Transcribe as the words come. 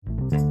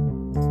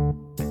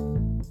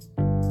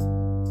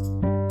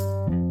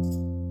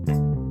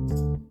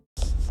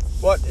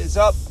What is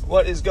up?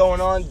 What is going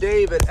on?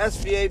 Dave at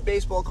SVA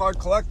Baseball Card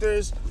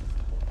Collectors.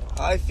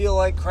 I feel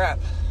like crap.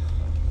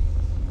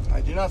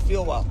 I do not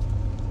feel well.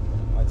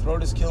 My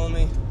throat is killing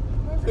me.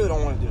 I really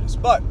don't want to do this,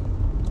 but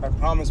I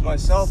promise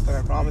myself and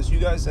I promise you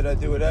guys that I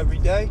do it every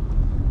day.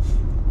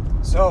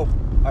 So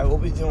I will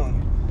be doing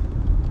it.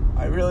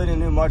 I really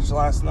didn't do much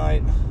last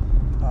night.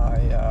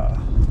 I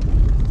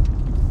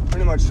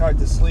pretty much tried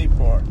to sleep,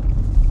 or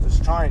was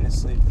trying to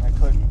sleep, and I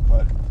couldn't,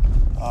 but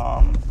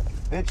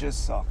it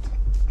just sucked.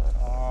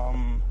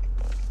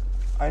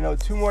 I know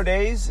 2 more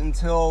days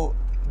until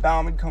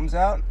Bauman comes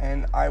out,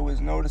 and I was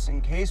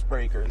noticing case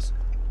breakers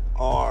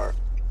are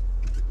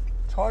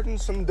charging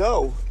some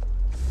dough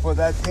for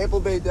that Tampa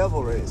Bay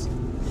Devil Rays.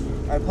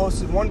 I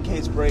posted one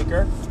case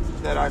breaker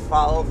that I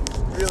followed.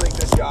 Really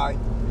good guy.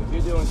 If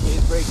you're doing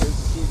case breakers,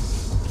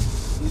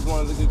 he's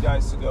one of the good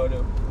guys to go to.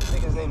 I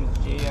think his name is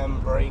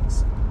JM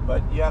Breaks,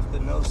 but you have to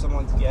know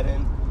someone to get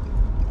in.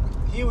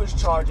 He was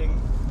charging,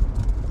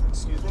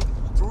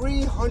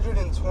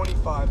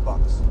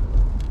 $325.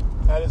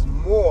 That is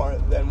more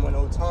than when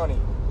Ohtani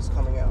was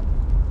coming out.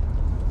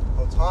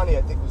 Ohtani,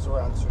 I think, was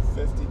around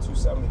 $250,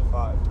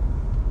 $275.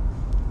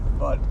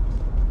 But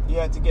you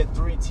had to get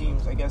 3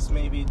 teams. I guess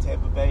maybe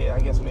Tampa Bay. I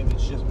guess maybe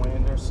it's just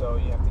Wander, so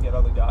you have to get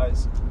other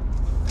guys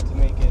to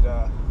make it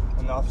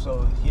enough.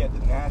 So he had the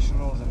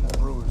Nationals and the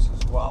Brewers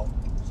as well.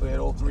 So he had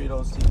all 3 of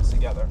those teams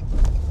together.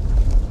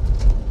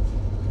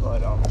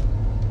 But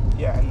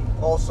yeah, and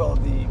also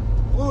the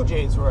Blue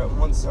Jays were at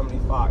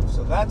 $175.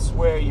 So that's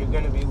where you're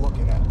going to be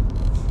looking at.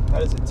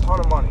 That is a ton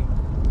of money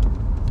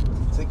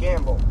to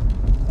gamble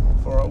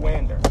for a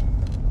Wander.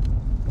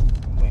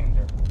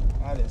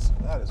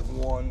 That is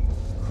one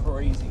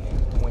crazy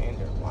name,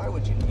 Wander. Why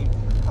would you name?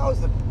 How is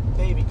the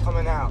baby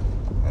coming out?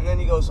 And then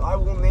he goes, "I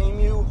will name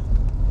you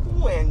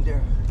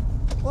Wander."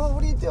 Well,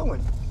 what are you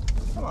doing?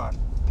 Come on.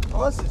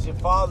 Unless it's your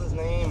father's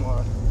name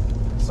or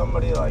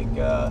somebody like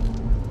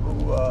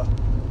who I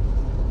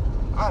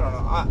don't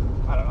know. I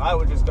don't know. I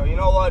would just go, you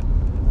know what?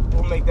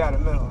 We'll make that a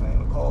middle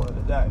name and call it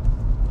a day.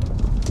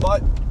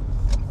 But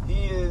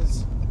he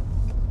is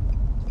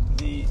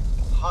the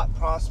hot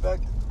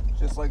prospect,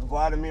 just like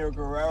Vladimir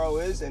Guerrero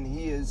is, and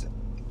he is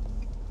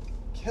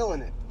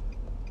killing it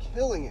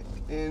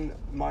in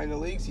minor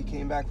leagues. He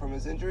came back from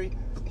his injury.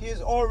 He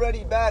is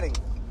already batting.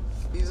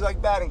 He's like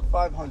batting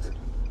 500.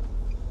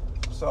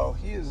 So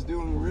he is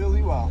doing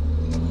really well.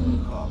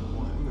 Oh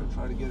boy, I'm going to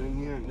try to get in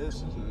here, and this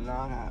is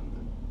not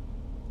happening.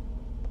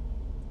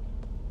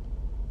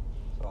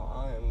 So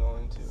I am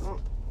going to...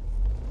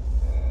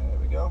 there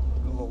we go.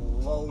 Do a little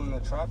lull in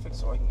the traffic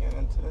so I can get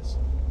into this.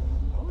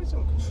 Always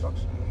doing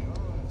construction in here. I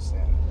don't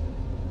understand.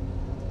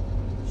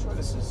 I'm sure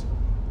this is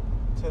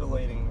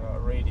titillating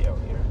radio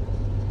here.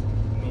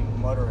 Me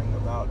muttering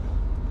about...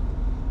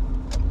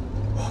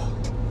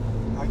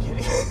 Not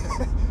kidding.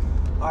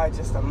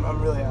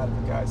 I'm really out of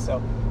it, guys. So,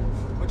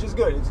 which is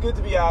good. It's good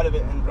to be out of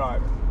it and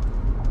driving.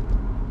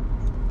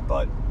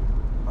 But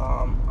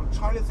I'm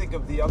trying to think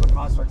of the other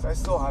prospects. I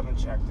still haven't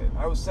checked it.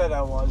 I said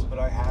I was, but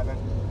I haven't.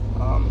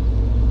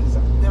 Because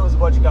there was a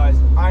bunch of guys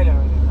I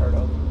never even heard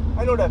of.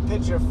 I know that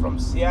pitcher from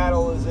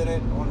Seattle is in it,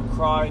 the one who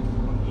cried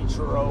when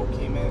Ichiro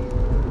came in.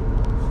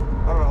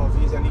 I don't know if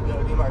he's any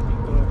good. He might be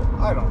good.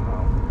 I don't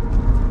know.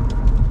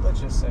 Let's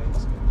just say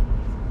he's good.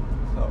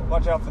 So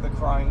watch out for the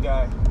crying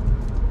guy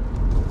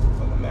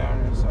from the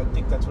Mariners. I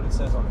think that's what it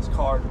says on his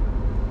card.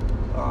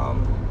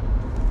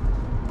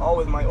 All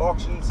with my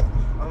auctions.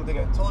 I don't think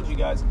I told you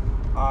guys.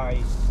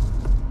 I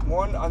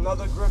won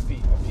another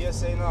Griffey, a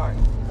PSA 9.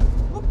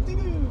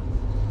 Whoop-de-doo.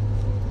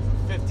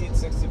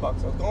 $15-$60. I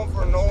was going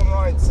for a Nolan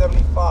Ryan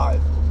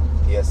 75,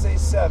 PSA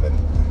 7,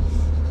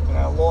 and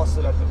I lost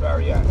it at the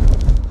very end.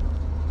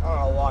 I don't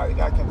know why. The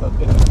guy kept on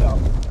bidding it up,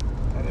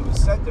 and it was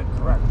centered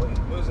correctly.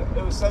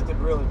 It was centered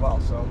really well,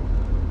 so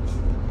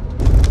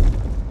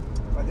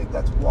I think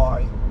that's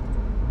why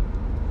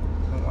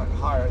it went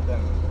higher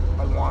than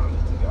I wanted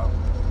it to go.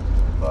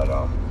 But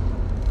I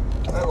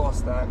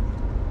lost that.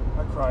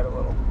 I cried a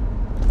little.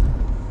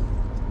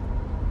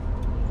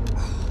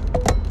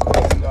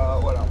 And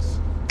what else?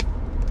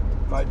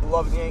 My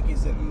beloved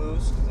Yankees didn't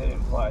lose because they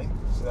didn't play,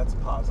 so that's a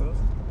positive.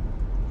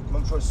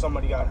 I'm sure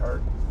somebody got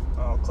hurt,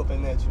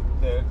 clipping their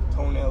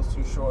toenails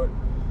too short.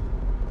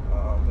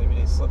 Maybe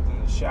they slipped in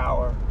the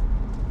shower.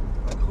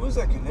 Like, who's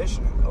that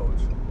conditioning coach?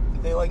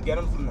 Did they get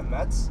him from the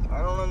Mets?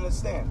 I don't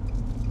understand.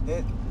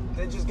 They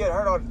just get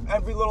hurt on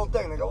every little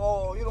thing. They go,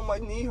 oh, my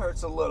knee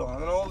hurts a little,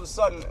 and then all of a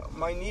sudden,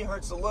 my knee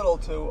hurts a little.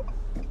 To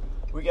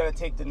we got to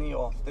take the knee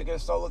off. They're gonna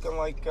start looking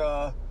like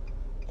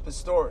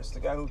Pistorius, the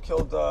guy who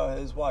killed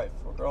his wife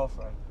or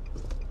girlfriend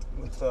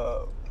with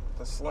the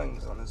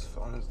slings on his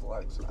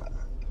legs.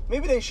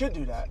 Maybe they should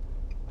do that.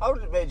 How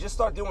would they just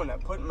start doing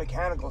that? Putting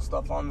mechanical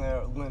stuff on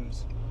their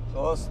limbs,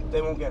 so else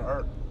they won't get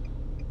hurt.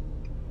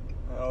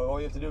 All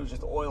you have to do is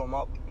just oil them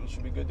up, and you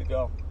should be good to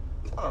go.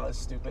 I don't know, it's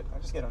stupid. I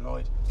just get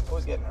annoyed.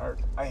 Always getting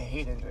hurt. I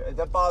hate it.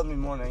 That bothers me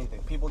more than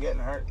anything. People getting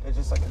hurt, it's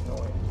just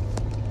annoying.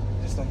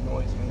 just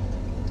annoys me.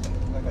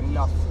 Like,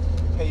 enough.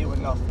 Pay you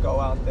enough. Go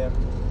out there.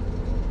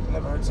 I've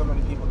never heard so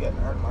many people getting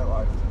hurt in my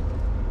life.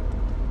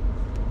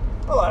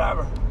 Well,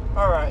 whatever.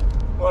 Alright.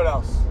 What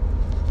else?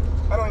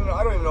 I don't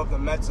even know if the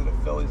Mets or the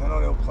Phillies, I know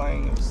they were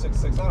playing, it was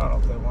 6-6. I don't know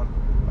if they won.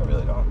 I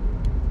really don't.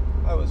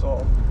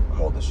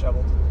 I'm all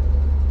disheveled. I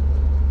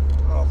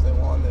don't know if they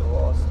won, they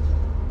lost.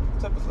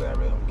 Typically, I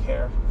really don't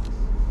care.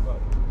 But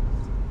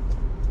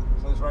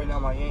since right now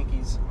my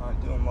Yankees aren't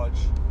doing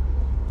much,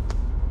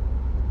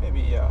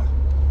 maybe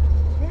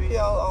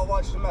I'll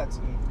watch the Mets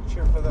and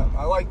cheer for them.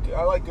 I like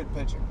good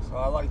pitching, so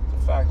I like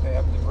the fact they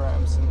have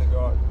DeGrom,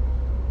 Syndergaard,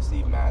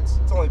 Steve Matz.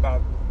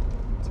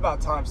 It's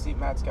about time Steve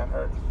Matz got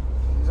hurt.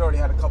 He's already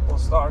had a couple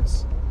of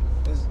starts.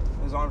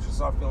 His arm should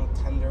start feeling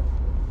tender.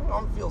 His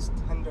arm feels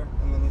tender,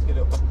 and then he's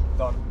gonna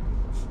done.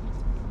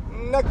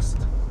 Next,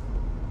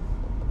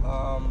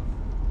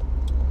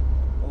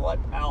 what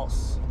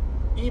else?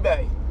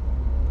 eBay.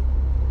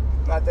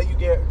 Not that you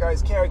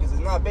guys care because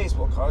it's not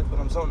baseball cards, but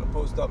I'm starting to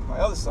post up my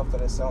other stuff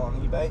that I sell on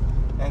eBay,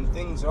 and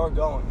things are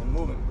going and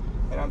moving,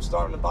 and I'm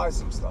starting to buy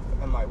some stuff.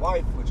 And my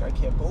wife, which I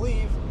can't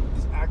believe,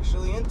 is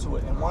actually into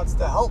it and wants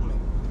to help me,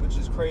 which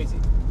is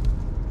crazy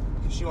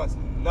because she wants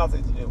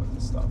nothing to do with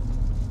this stuff.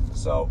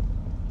 So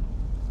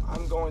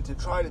I'm going to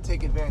try to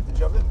take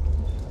advantage of it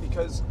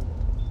because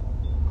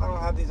I don't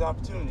have these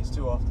opportunities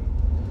too often.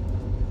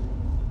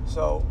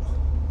 So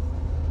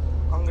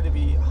I'm going to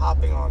be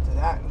hopping onto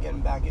that and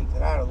getting back into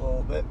that a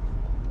little bit.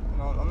 You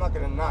know, I'm not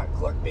going to not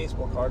collect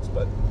baseball cards,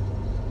 but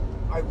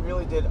I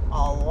really did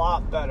a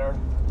lot better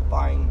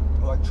buying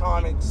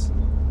electronics.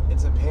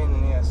 It's a pain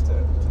in the ass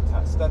to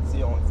test. That's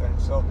the only thing.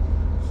 So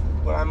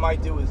what I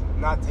might do is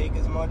not take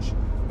as much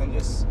and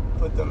just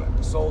put them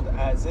sold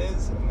as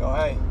is and go,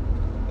 hey,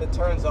 it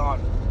turns on.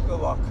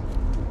 Good luck.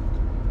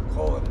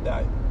 Call it a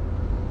day.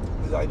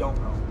 Because I don't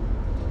know.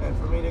 And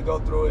for me to go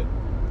through it,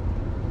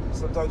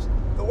 sometimes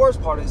the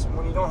worst part is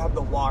when you don't have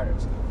the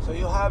wires. So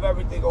you'll have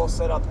everything all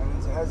set up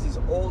and it has these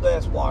old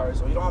ass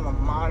wires, or you don't have a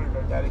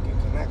monitor that it can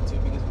connect to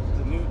because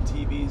the new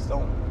TVs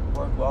don't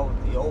work well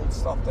with the old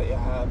stuff that you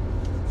have,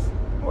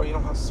 or you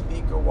don't have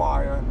speaker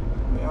wire,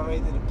 you don't have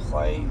anything to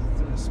play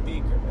through the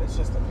speaker. It's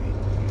just a pain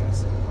in the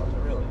ass. It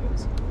really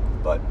is.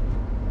 But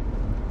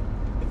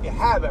if you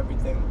have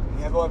everything, and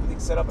you have everything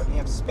set up and you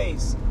have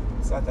space,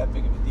 it's not that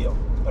big of a deal.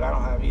 But I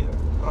don't have either.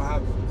 I don't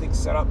have things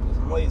set up because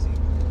I'm lazy,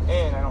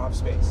 and I don't have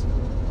space.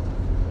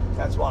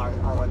 That's why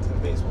I went to the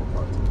baseball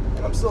cards.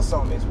 And I'm still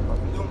selling baseball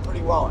cards. I'm doing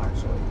pretty well,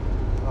 actually.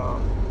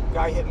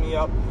 Guy hit me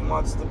up. He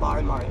wants to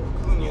buy my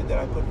Acuna that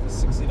I put for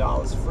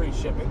 $60, free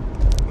shipping.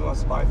 He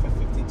wants to buy it for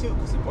 $52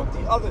 because he bought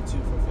the other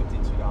two for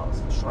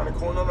 $52. He's trying to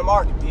corner the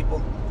market,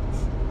 people.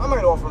 I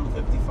might offer him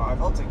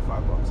 $55. I'll take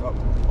 $5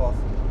 off.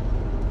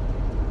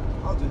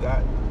 I'll do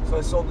that. So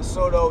I sold the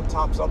Soto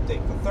Topps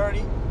Update for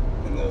 $30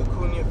 and the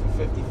Acuna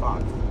for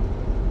 $55.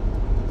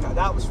 Now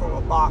that was from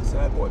a box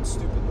that I bought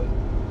stupidly.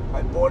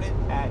 I bought it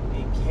at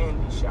a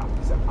candy shop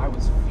because I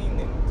was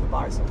fiending to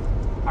buy something.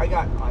 I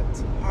got a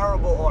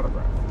terrible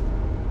autograph.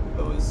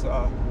 It was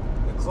the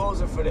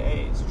closer for the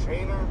A's,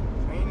 training,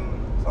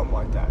 something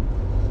like that.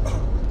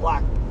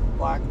 black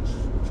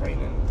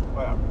training,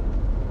 whatever.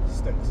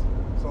 Stinks.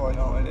 That's all I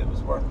know, and it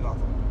was worth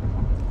nothing.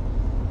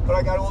 But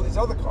I got all these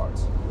other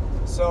cards.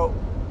 So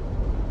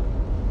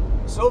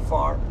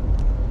far,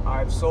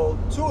 I've sold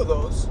 2 of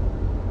those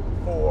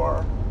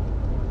for,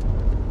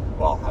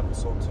 well, I haven't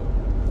sold 2.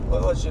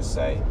 But let's just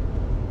say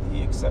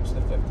he accepts the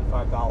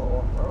 $55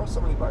 offer, or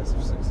somebody buys for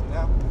 $60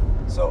 now.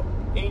 So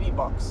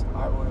 $80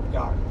 I would have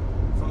gotten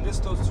from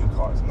just those 2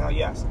 cards. Now,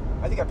 yes,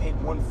 I think I paid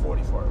 $140 for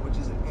it, which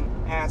is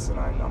an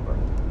asinine number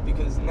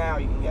because now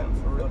you can get them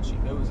for real cheap.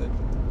 It was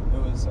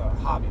a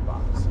hobby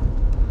box.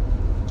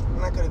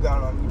 And I could have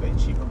gotten on eBay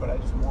cheaper, but I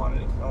just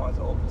wanted it because I wanted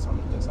to open some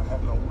of this. I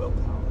have no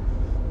willpower.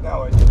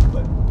 Now I do,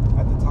 but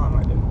at the time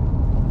I didn't.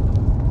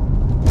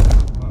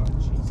 Oh,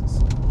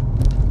 Jesus.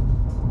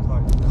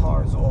 My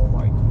car's all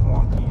like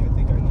wonky. I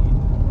think I need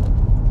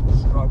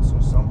struts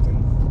or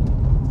something.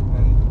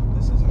 And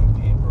this isn't a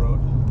paved road.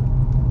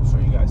 I'm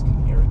sure you guys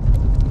can hear it.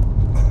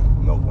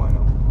 No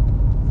bueno.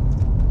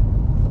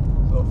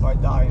 So if I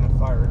die in a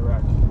fiery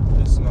wreck,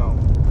 just know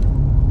that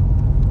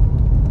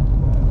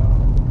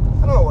I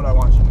don't know what I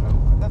want you to know.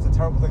 That's a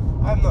terrible thing.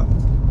 I'm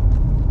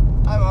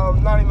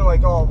not even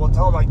like, oh, well,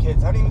 tell my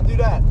kids. I didn't even do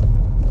that.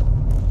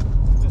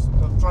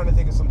 I'm trying to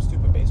think of some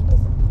stupid baseball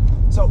thing.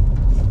 So,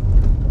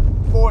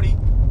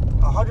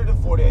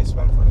 $140 I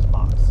spent for this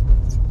box.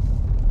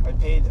 I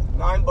paid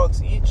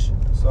 $9 each,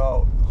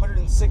 so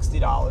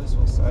 $160,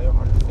 we'll say, or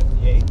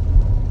 $158.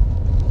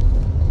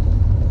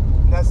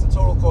 And that's the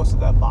total cost of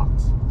that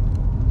box.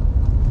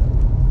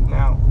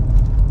 Now,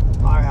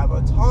 I have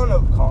a ton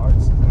of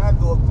cards, and I have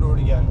to look through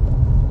it again.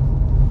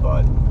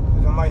 But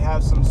I might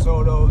have some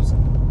Sotos.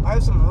 I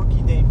have some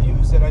rookie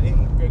debuts that I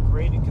didn't get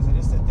graded because I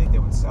just didn't think they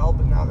would sell,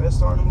 but now they're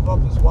starting to move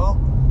up as well.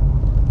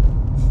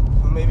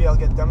 So maybe I'll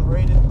get them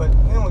graded, but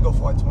they only go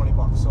for like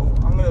 $20. So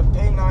I'm going to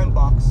pay $9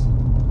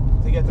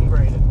 to get them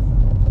graded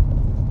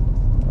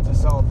to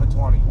sell it for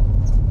 $20.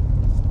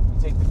 You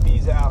take the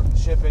fees out, the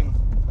shipping,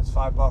 That's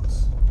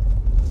 $5.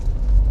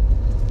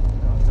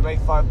 To make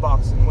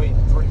 $5 and wait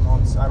 3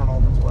 months, I don't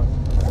know if it's worth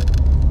it.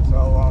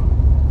 So,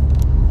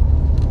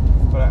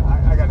 but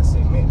I gotta see,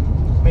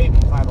 maybe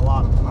if I have a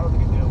lot of them. I don't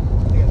think I do.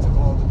 I think I took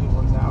all the good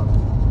ones out.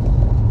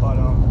 But,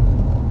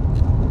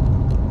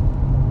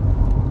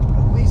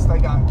 at least I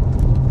got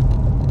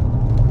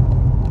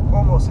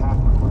almost half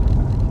my money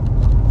back.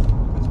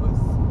 Because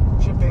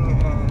with shipping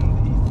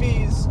and the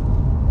fees,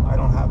 I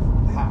don't have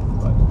half,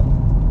 but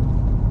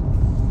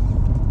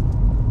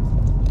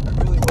I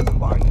really wasn't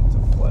buying it to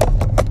flip.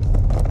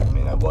 I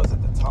mean, I was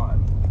at the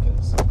time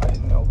because I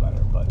didn't know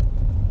better, but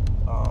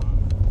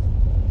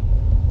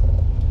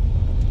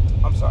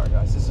I'm sorry,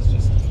 guys. This is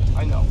just,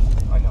 I know.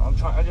 I'm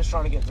just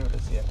trying to get through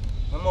this here.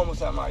 I'm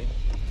almost at my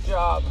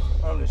job.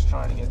 I'm just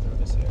trying to get through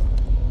this here.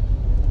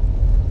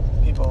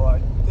 People are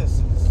like,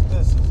 this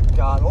is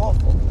god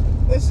awful.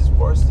 This is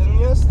worse than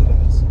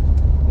yesterday's.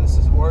 This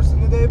is worse than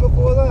the day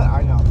before that.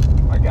 I know.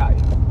 I got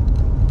you.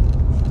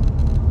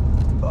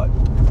 But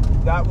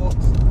that will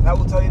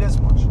tell you this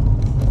much.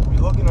 If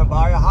you're looking to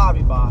buy a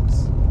hobby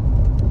box,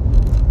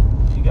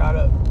 you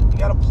gotta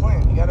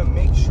plan. You gotta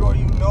make sure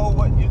you know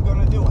what you're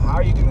gonna do. How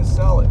are you gonna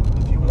sell it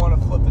if you want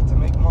to flip it to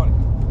make money?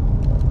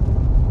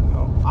 You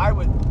know, I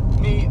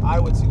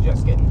would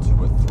suggest getting 2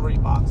 or 3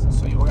 boxes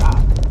so you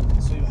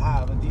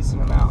have a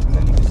decent amount, and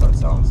then you can start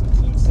selling some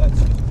team sets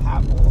because you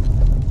have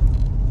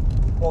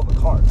all the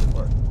cards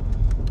for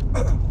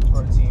a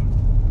team.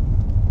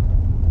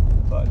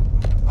 But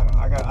I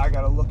don't know, I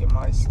gotta look at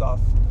my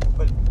stuff,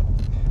 but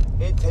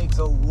it takes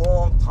a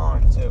long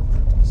time too.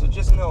 So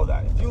just know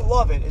that if you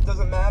love it, it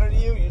doesn't matter to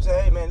you. You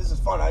say, hey man, this is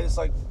fun. I just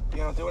like,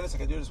 doing this. I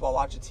can do this while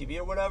watching TV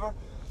or whatever.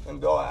 Then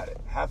go at it.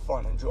 Have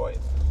fun. Enjoy it.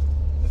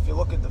 If you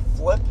look at the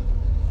flip,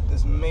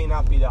 this may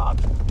not be the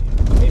option for you.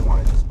 You may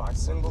want to just buy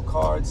single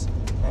cards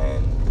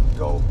and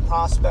go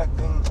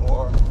prospecting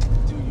or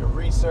do your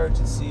research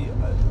and see,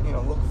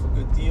 look for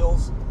good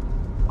deals.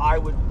 I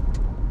would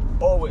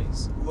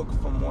always look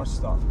for more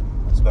stuff,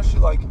 especially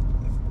like if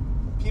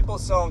people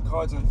selling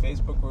cards in the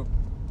Facebook group.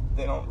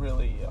 They don't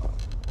really,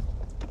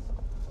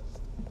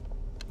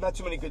 not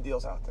too many good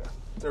deals out there.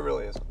 There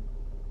really isn't.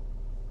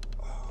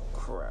 Oh,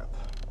 crap.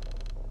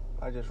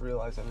 I just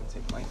realized I didn't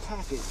take my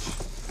package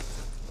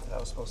that I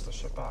was supposed to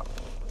ship out.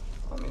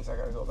 That means I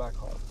gotta go back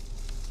home.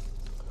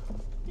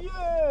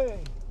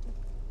 Yay!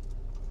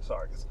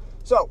 Sorry, guys.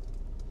 So,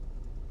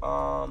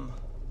 what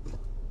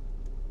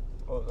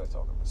was I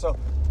talking about? So,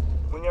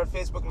 when you're on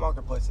Facebook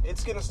Marketplace,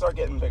 it's gonna start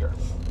getting bigger.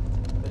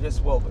 It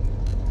just will be.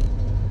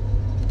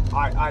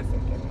 I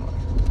think, anyway.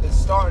 It's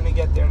starting to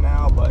get there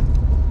now, but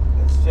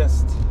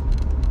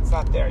it's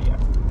not there yet.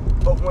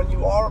 But when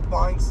you are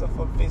buying stuff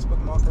on Facebook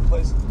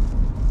Marketplace,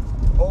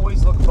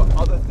 always look for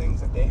other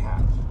things that they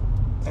have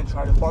and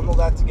try to bundle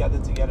that together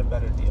to get a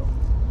better deal.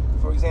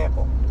 For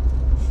example,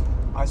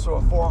 I saw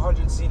a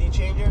 400 CD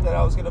changer that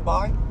I was going to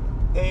buy.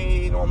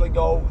 They normally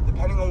go,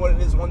 depending on what it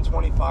is,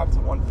 125 to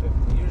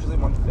 150. Usually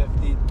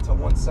 150 to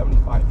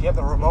 175. If you have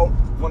the remote,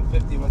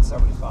 150,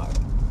 175. If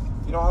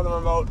you don't have the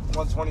remote,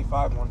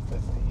 125,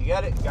 150. You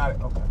get it? Got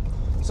it? Okay.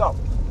 So,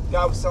 the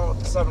guy was selling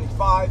it for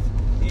 75.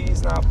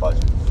 He's not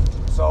budgeting.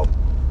 So,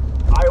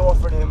 I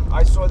offered him,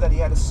 I saw that he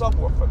had a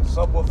subwoofer. The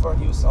subwoofer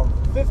he was selling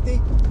for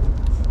 50.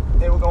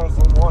 They were going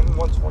for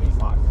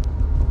 125.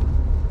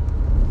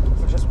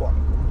 For just one.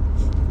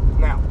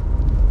 Now,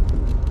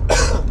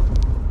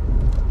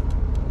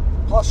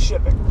 plus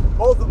shipping.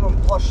 Both of them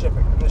plus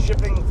shipping. And the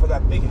shipping for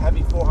that big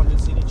heavy 400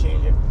 CD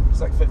changer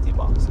is like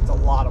 $50. It's a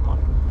lot of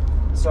money.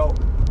 So,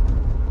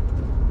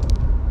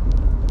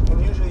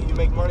 and usually you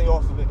make money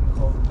off of it and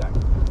close it down.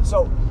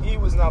 So he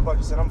was not budgeting.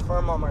 He said, I'm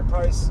firm on my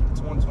price.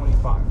 It's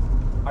 125.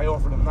 I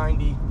offered him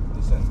 90. He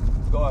said,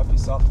 go after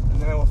yourself.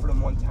 And then I offered him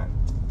 110.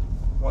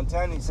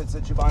 110. He said,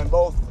 since you're buying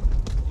both,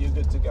 you're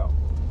good to go.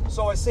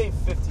 So I saved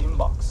 $15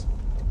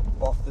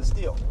 off this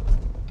deal.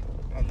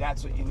 And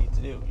that's what you need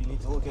to do. You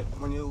need to look at,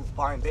 when you're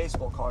buying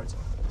baseball cards,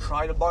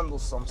 try to bundle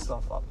some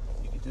stuff up.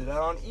 You can do that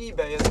on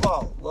eBay as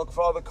well. Look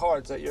for other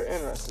cards that you're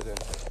interested in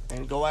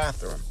and go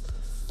after them.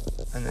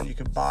 And then you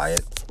can buy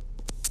it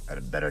at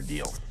a better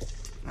deal.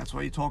 That's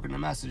why you talk in the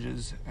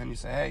messages and you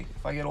say, hey,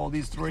 if I get all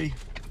these 3,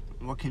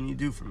 what can you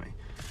do for me?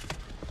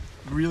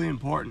 Really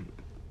important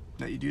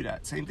that you do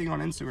that. Same thing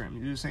on Instagram.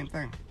 You do the same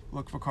thing.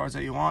 Look for cards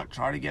that you want.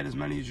 Try to get as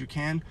many as you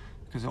can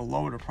because they'll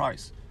lower the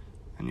price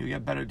and you'll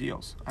get better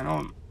deals. I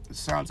know it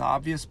sounds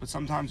obvious, but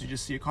sometimes you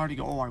just see a card, you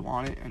go, oh, I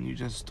want it, and you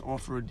just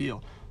offer a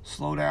deal.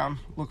 Slow down.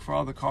 Look for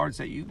other cards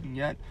that you can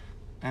get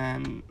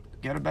and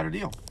get a better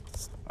deal.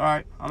 All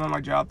right, I'm on my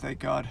job, thank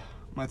God.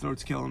 My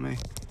throat's killing me.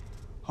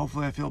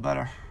 Hopefully I feel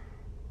better.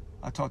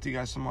 I'll talk to you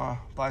guys tomorrow.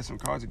 Buy some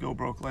cards and go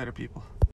broke later, people.